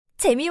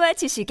재미와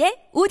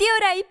지식의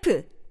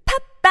오디오라이프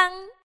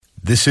팝빵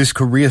This is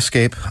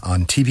Koreascape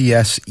on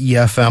TBS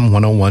EFM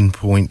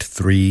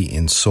 101.3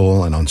 in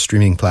Seoul and on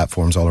streaming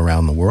platforms all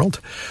around the world.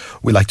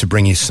 We like to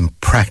bring you some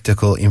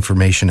practical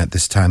information at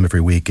this time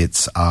every week.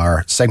 It's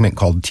our segment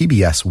called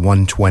TBS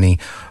 120,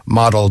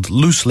 modeled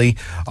loosely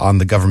on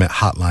the government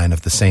hotline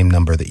of the same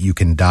number that you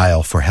can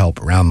dial for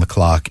help around the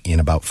clock in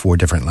about 4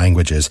 different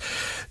languages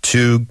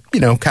to,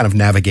 kind of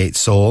navigate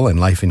Seoul and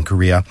life in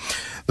Korea.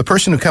 The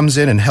person who comes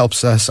in and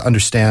helps us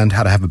understand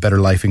how to have a better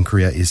life in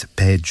Korea is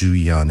Bae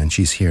Ju-yeon, and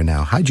she's here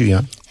now. Hi,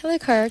 Ju-yeon. Hello,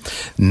 Kurt.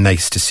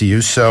 Nice to see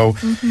you. So,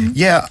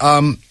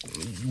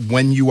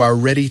 when you are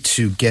ready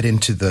to get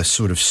into the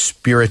sort of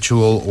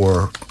spiritual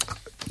or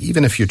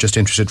even if you're just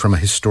interested from a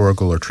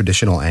historical or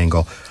traditional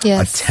angle,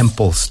 a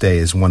temple stay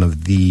is one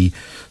of the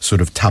sort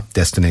of top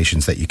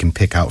destinations that you can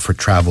pick out for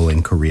travel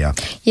in Korea.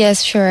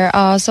 Yes, sure.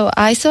 So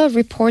I saw a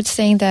report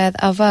saying that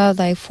about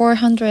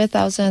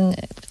 400,000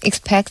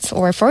 expats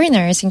or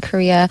foreigners in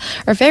Korea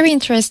are very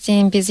interested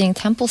in visiting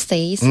temple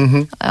stays.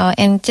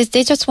 And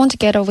they just want to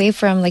get away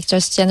from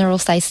just general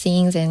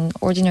sightseeing and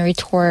ordinary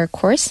tour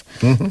course.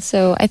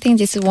 So I think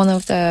this is one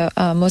of the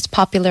most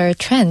popular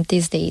trend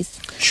these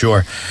days.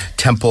 Sure.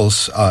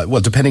 Temples,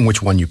 depending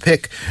which one you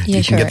pick,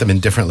 you can get them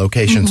in different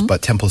locations,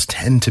 but temples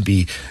tend to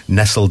be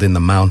nestled in the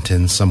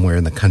mountains somewhere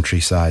in the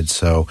countryside.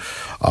 So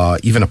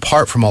even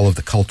apart from all of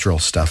the cultural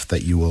stuff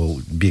that you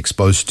will be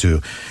exposed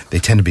to, they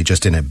tend to be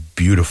just in a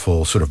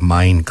beautiful sort of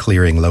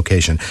mind-clearing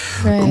location.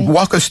 Right.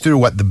 Walk us through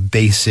what the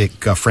basic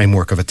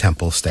framework of a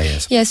temple stay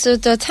is. Yeah, so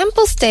the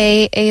temple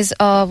stay is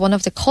one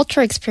of the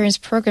cultural experience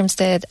programs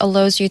that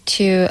allows you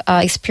to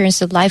experience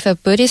the life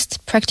of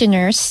Buddhist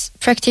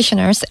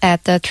practitioners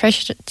at the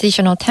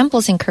traditional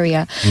temples in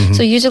Korea.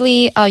 So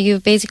usually you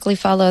basically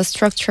follow a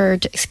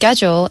structured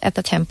schedule at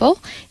the temple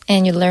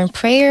and you learn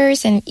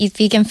prayers and eat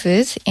vegan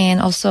foods and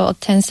also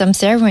attend some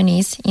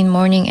ceremonies in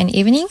morning and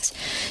evenings.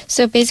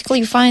 So basically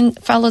you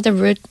follow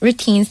the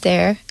routines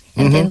there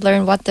and then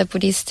learn what the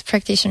Buddhist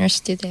practitioners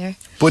do there.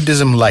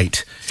 Buddhism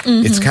light.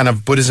 It's kind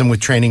of Buddhism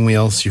with training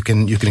wheels. You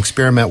can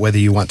experiment whether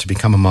you want to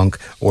become a monk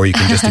or you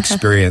can just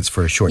experience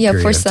for a short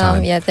period of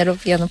time. Yeah, that'll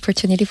be an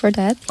opportunity for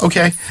that.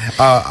 Okay.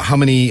 How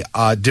many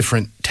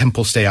different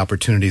temple stay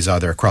opportunities are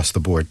there across the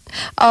board?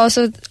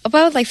 So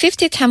about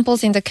 50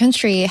 temples in the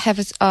country have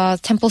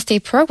temple stay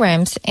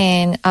programs,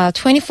 and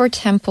 24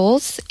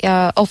 temples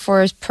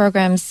offer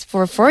programs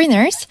for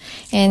foreigners,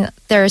 and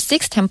there are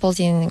 6 temples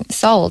in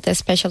Seoul that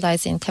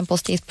specialize in temple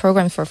stay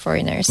programs for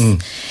foreigners.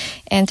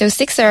 And those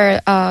 6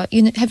 are,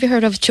 have you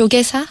heard of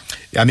Jogesa?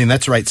 I mean,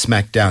 that's right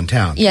smack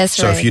downtown. Yes,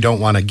 so right. if you don't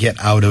want to get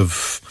out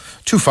of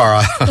too far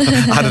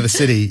out of the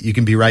city, you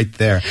can be right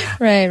there.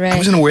 Right. I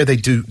wasn't aware they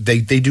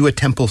do a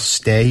temple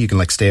stay. You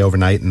can stay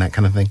overnight and that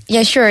kind of thing.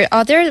 Yeah, sure.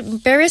 There are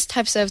various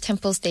types of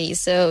temple stays.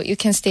 So you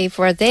can stay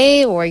for a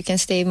day or you can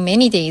stay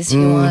many days if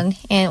you want,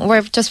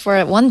 or just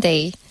for one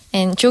day.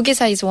 And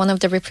Jogesa is one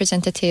of the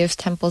representative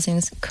temples in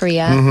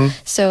Korea.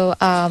 So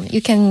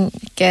you can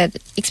get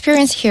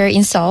experience here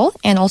in Seoul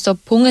and also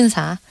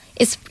Bongeunsa.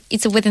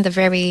 It's within the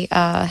very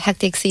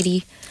hectic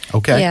city.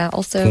 Okay. Yeah,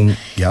 also.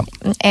 Yep.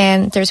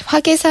 And there's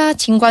Hwagesa,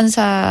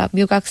 Jingwansa,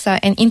 Mugaksa,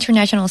 and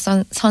International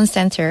Sun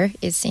Center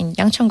is in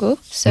Yangcheongu.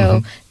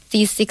 So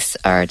these 6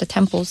 are the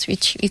temples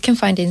which you can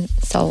find in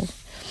Seoul.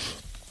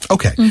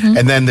 Okay.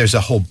 And then there's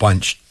a whole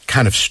bunch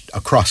kind of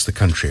across the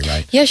country,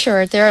 right? Yeah,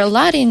 sure. There are a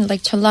lot in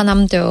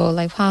Jeollanam-do,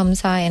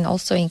 Hwaeomsa, and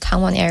also in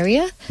Gangwon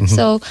area.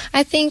 So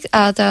I think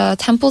the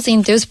temples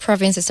in those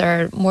provinces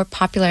are more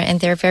popular and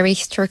they're very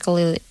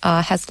historically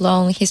has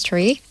long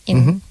history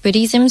in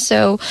Buddhism.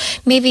 So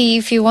maybe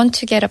if you want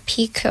to get a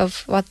peek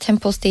of what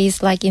temple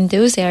stays like in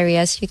those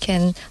areas, you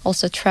can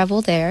also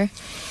travel there.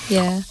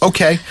 Yeah.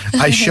 Okay.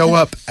 I show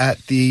up at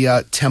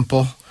the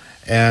temple.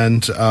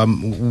 And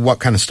what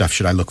kind of stuff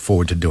should I look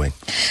forward to doing?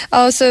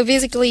 So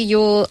basically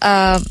you'll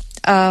get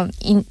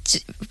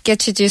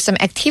to do some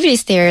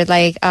activities there,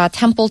 like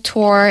temple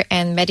tour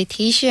and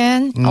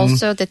meditation.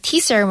 Also, the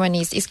tea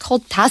ceremonies is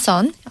called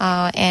daseon,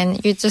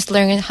 and you just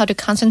learn how to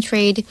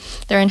concentrate,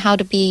 learn how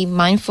to be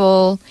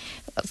mindful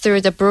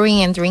through the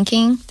brewing and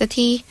drinking the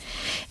tea.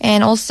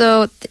 And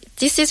also,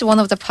 this is one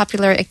of the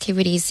popular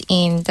activities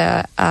in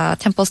the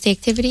temple stay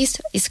activities.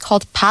 It's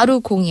called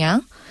Baru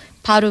Gongyang.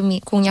 Baru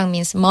Gongyang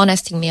means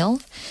monastic meal.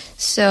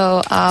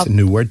 So it's a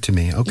new word to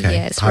me. Okay.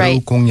 Yes, Baru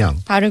right.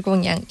 Gongyang. Baru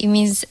Gongyang. It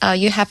means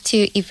you have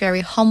to eat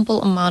very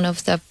humble amount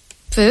of the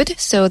food,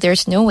 so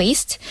there's no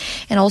waste,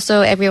 and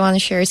also everyone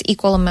shares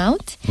equal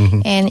amount.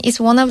 And it's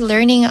one of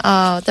learning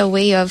the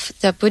way of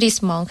the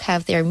Buddhist monk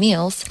have their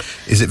meals.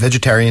 Is it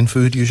vegetarian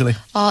food usually?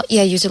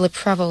 Yeah, usually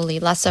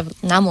probably lots of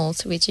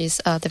namuls, which is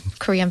the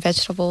Korean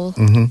vegetable,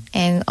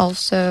 and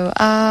also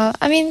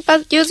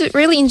but you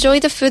really enjoy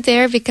the food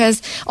there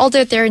because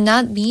although they're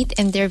not meat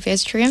and they're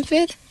vegetarian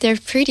food, they're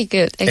pretty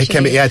good. Actually. It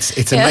can be. Yeah,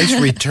 it's a nice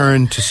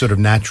return to sort of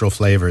natural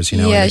flavors.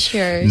 Yeah,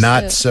 sure.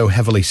 Not so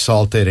heavily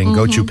salted and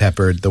gochu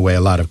peppered the way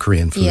a lot of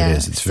Korean food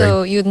is. It's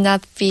so you'd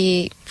not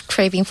be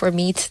craving for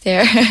meat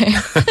there.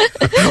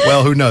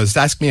 Well, who knows?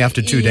 Ask me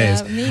after 2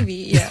 days. Maybe,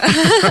 yeah.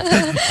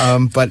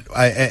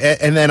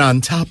 And then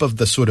on top of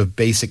the sort of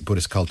basic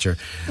Buddhist culture,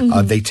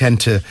 they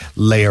tend to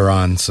layer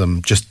on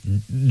some just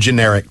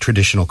generic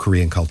traditional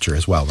Korean culture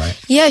as well, right?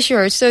 Yeah,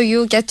 sure. So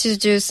you get to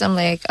do some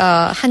like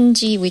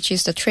hanji, which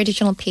is the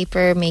traditional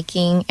paper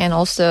making, and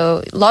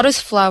also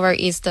lotus flower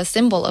is the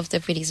symbol of the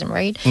Buddhism,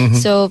 right?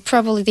 So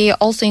probably they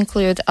also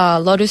include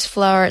lotus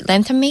flower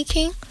lantern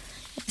making.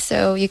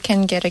 So you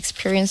can get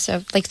experience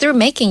of, like through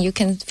making, you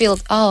can feel,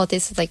 oh,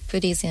 this is like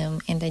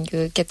Buddhism. And then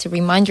you get to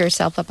remind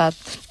yourself about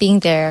being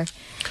there.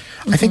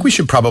 I think we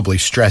should probably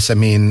stress, I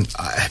mean,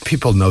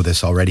 people know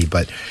this already,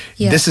 but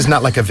this is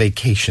not like a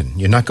vacation.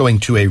 You're not going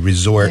to a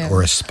resort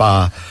or a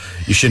spa.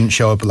 You shouldn't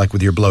show up like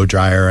with your blow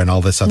dryer and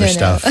all this other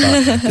stuff.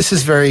 This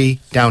is very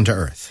down to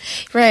earth.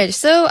 Right.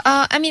 So,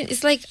 I mean,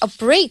 it's like a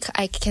break,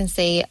 I can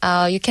say.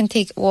 You can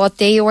take a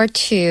day or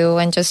two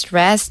and just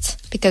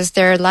rest, because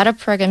there are a lot of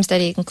programs that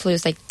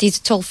includes like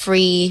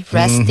digital-free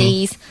rest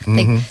days,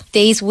 like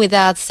days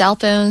without cell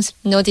phones,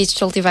 no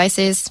digital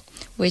devices,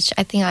 which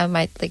I think I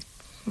might like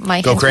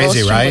my go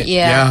crazy, right?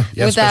 Yeah,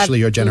 especially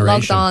your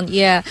generation.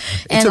 Lockdown,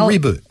 It's a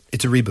reboot.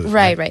 It's a reboot.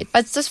 Right.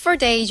 But just for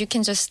days, you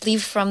can just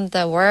leave from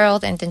the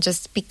world and then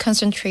just be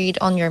concentrate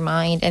on your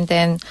mind. And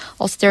then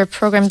also there are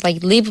programs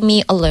like Leave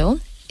Me Alone.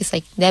 It's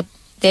like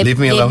Leave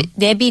Me Alone?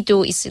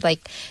 Nebido is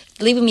like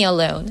leave me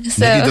alone.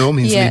 So, Nebido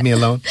means leave me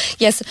alone?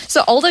 Yes.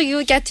 So although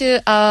you get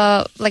to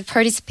like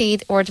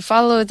participate or to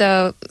follow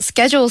the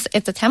schedules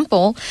at the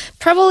temple,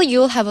 probably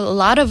you'll have a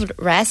lot of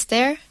rest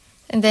there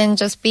and then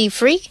just be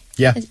free.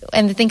 Yeah.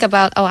 And think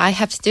about, oh, I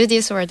have to do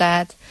this or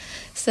that.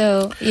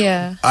 So,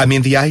 yeah. I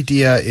mean, the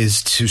idea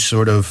is to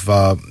sort of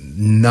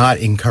not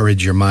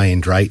encourage your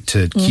mind, right?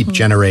 To keep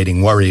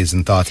generating worries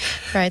and thoughts.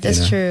 Right,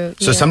 that's true.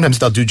 So sometimes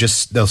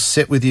they'll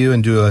sit with you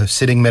and do a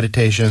sitting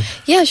meditation.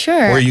 Yeah,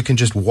 sure. Or you can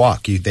just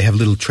walk. They have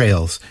little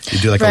trails. You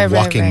do like a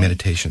walking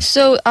meditation.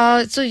 So,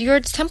 so your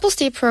temple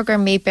stay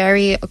program may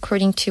vary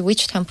according to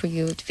which temple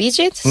you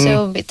visit.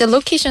 So the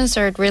locations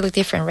are really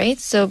different, right?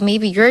 So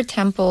maybe your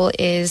temple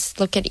is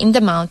located in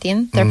the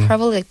mountain. There are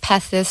probably like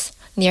paths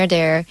near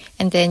there,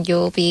 and then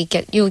you'll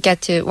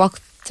get to walk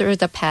through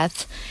the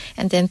path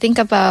and then think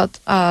about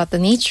the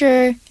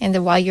nature and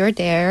then why you're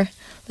there,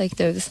 like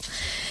those.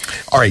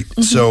 All right.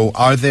 So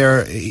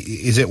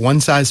is it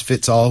one size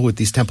fits all with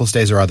these temple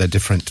stays, or are there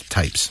different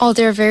types? Oh,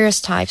 there are various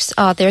types.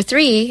 There are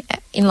 3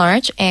 in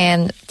large,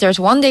 and there's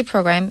 1-day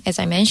program, as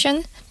I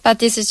mentioned. But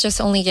this is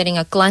just only getting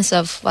a glance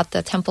of what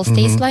the temple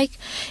stays like.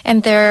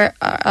 And there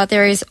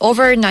is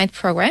overnight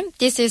program.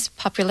 This is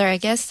popular, I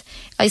guess.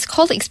 It's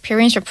called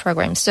experiential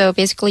program. So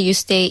basically you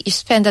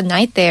spend the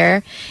night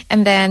there,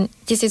 and then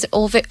this is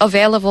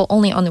available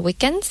only on the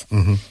weekends.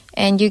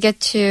 And you get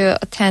to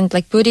attend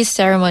like Buddhist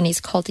ceremonies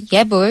called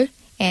Yebul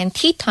and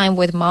tea time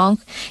with monk.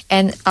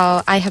 And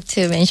I have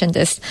to mention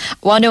this,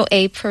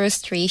 108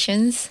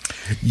 prostrations.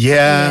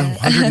 Yeah.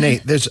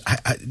 108.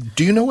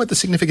 Do you know what the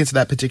significance of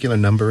that particular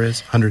number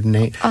is?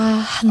 108?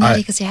 Not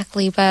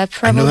exactly, but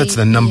probably. I know that's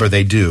the number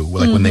they do,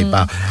 like when they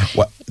bow.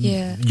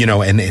 You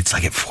know, and it's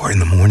like at 4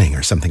 a.m.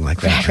 or something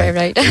like that.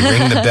 Right. They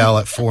ring the bell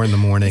at 4 a.m.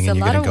 and you're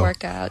going to go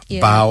workout,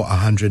 bow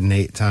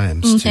 108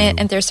 times.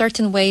 And there's a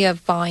certain way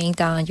of bowing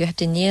down. You have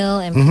to kneel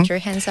and put your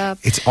hands up.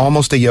 It's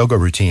almost a yoga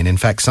routine. In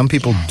fact, some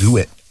people do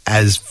it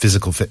as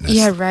physical fitness.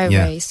 Yeah,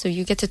 right. So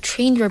you get to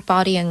train your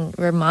body and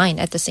your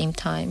mind at the same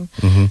time.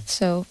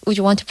 So would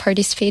you want to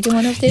participate in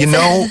one of these? You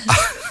know,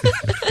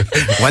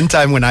 one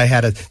time when I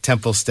had a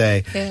temple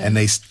stay and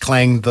they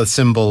clanged the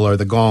cymbal or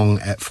the gong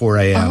at 4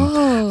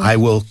 a.m., I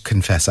will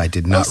confess I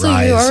did not rise. So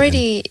you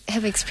already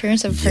have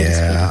experience of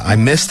participating. Yeah, I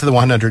missed the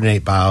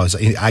 108 bows.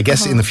 I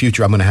guess in the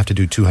future I'm going to have to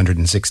do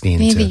 216.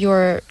 Maybe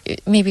you're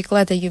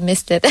glad that you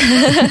missed it.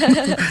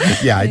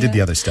 Yeah, I did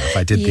the other stuff.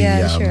 I did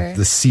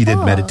the seated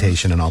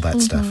meditation and all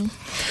that stuff.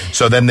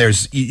 So then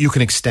you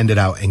can extend it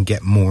out and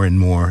get more and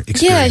more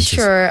experiences.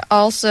 Yeah, sure.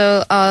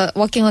 Also,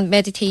 working on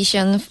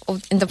meditation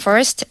in the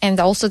first, and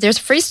also there's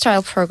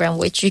freestyle program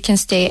which you can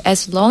stay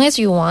as long as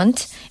you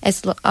want.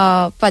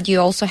 But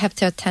you also have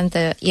to attend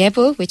the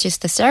Yebu, which is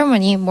the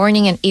ceremony,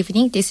 morning and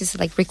evening. This is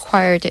like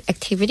required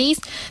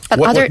activities. But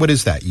what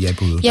is that,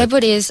 Yebu?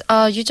 Yebu is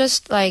you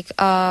just like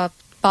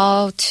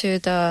bow to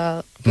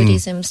the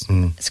Buddhism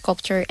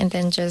sculpture and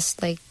then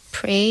just like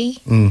pray.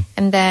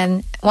 And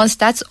then once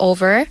that's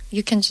over,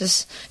 you can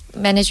just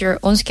manage your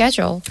own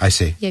schedule. I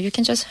see. Yeah, you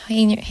can just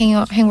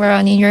hang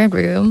around in your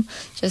room,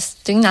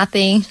 just doing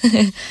nothing.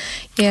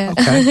 Yeah.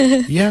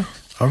 Okay. Yeah.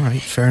 All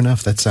right. Fair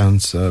enough. That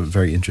sounds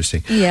very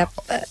interesting. Yep.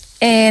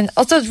 And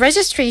also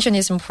registration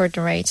is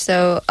important, right?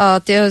 So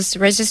those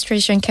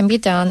registration can be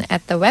done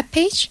at the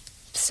webpage.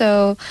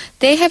 So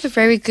they have a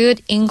very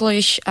good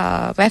English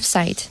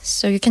website.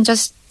 So you can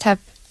just type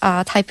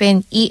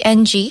in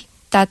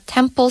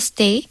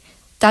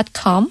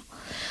eng.templestay.com,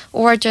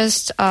 or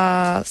just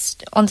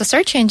on the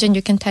search engine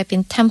you can type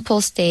in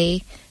temple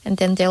stay, and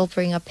then they'll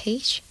bring a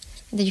page.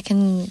 And then you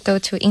can go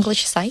to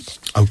English site.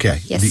 Okay.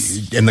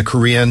 Yes. And the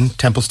Korean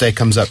temple stay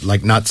comes up,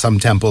 like not some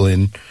temple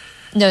in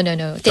No.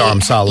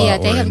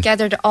 Dharamsala They or have in-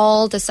 gathered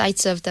all the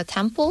sites of the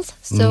temples.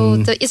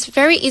 So it's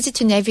very easy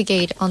to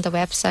navigate on the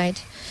website.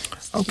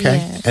 Okay.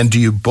 Yes. And do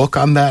you book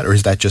on that, or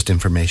is that just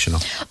informational?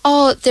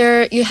 Oh,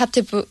 there you have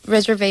to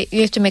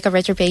you have to make a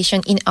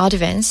reservation in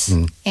advance,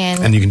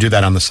 And you can do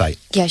that on the site.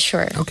 yeah,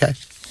 sure. Okay.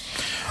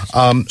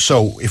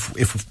 So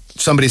if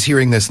somebody's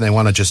hearing this and they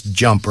want to just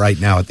jump right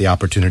now at the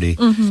opportunity,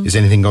 is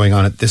anything going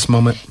on at this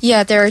moment?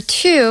 Yeah, there are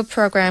two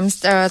programs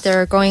that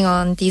are going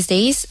on these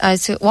days.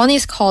 So one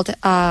is called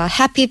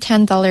Happy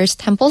 $10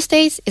 Temple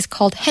Stays. It's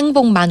called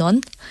행복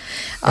만원.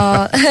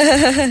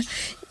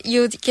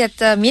 You get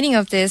the meaning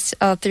of this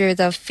through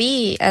the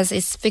fee, as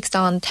it's fixed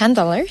on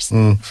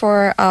 $10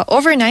 for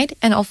overnight.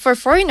 And for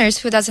foreigners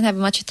who doesn't have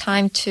much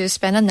time to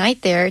spend a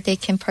night there, they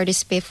can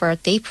participate for a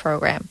day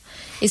program.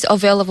 It's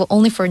available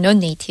only for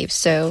non-natives,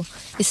 so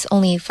it's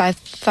only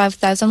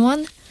 5,000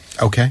 won.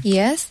 Okay.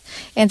 Yes.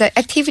 And the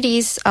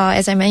activities,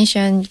 as I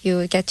mentioned,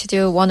 you get to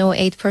do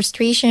 108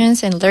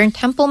 prostrations and learn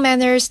temple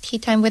manners, tea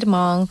time with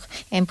monk,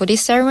 and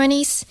Buddhist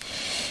ceremonies.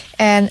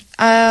 And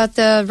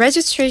the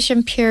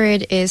registration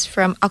period is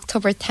from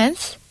October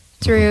 10th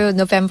through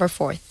November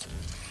 4th.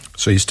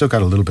 So you still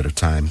got a little bit of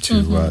time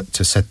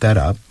to set that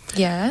up.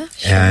 Yeah.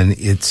 Sure. And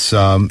it's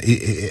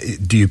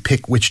do you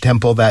pick which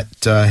temple that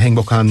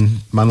Hengbokhan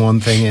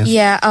Manwon thing is?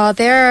 Yeah,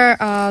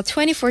 there are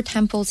 24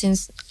 temples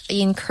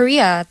in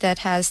Korea that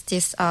has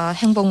this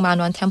Hengbok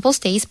Manwon temple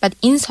stays, but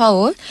in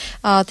Seoul,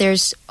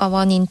 there's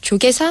one in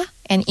Jugesa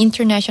and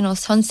International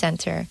Sun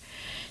Center.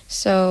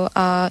 So,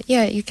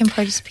 you can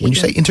participate. When you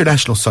say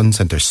International Sun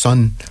Center,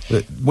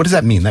 what does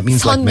that mean? That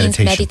means sun like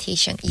meditation. means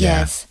meditation, Yeah.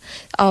 yes.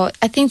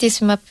 I think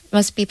this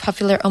must be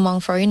popular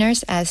among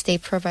foreigners as they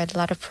provide a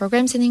lot of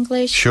programs in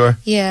English. Sure.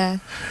 Yeah.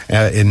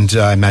 And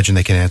I imagine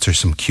they can answer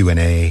some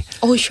Q&A.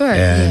 Oh, sure. And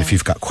yeah. if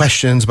you've got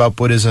questions about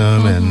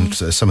Buddhism and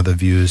some of the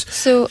views.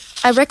 So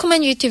I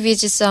recommend you to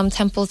visit some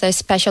temples that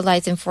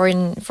specialize in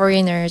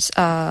foreigners'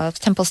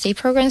 temple stay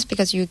programs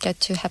because you get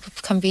to have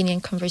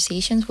convenient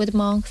conversations with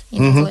monks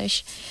in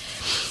English.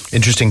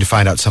 Interesting to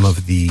find out some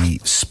of the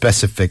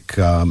specific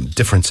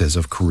differences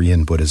of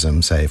Korean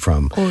Buddhism, say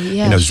from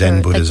Zen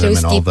sure. Buddhism like those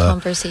and all deep the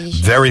conversations.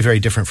 very, very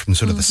different from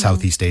sort of the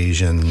Southeast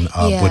Asian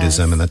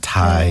Buddhism and the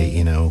Thai,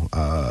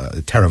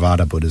 right.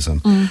 Theravada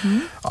Buddhism.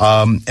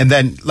 And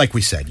then, like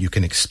we said, you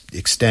can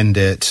extend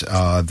it.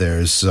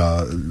 There's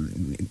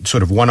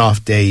sort of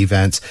one-off day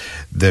events.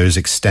 There's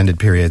extended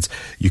periods.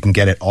 You can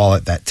get it all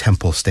at that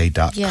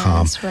templestay.com.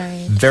 Yes,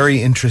 right.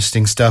 Very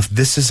interesting stuff.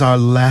 This is our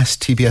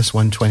last TBS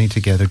 120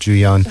 together,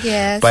 Juyeon.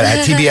 Yes. But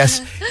at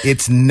TBS,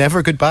 it's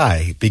never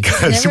goodbye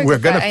because Never we're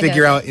going goodbye, to I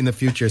figure know. out in the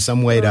future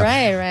some way to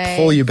Right.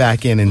 pull you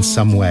back in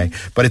some way.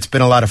 But it's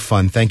been a lot of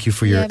fun. Thank you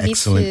for your Me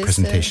excellent too.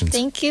 presentations. So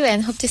thank you,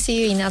 and hope to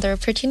see you in other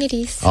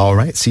opportunities. All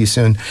right. See you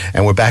soon.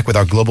 And we're back with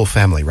our global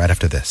family right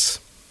after this.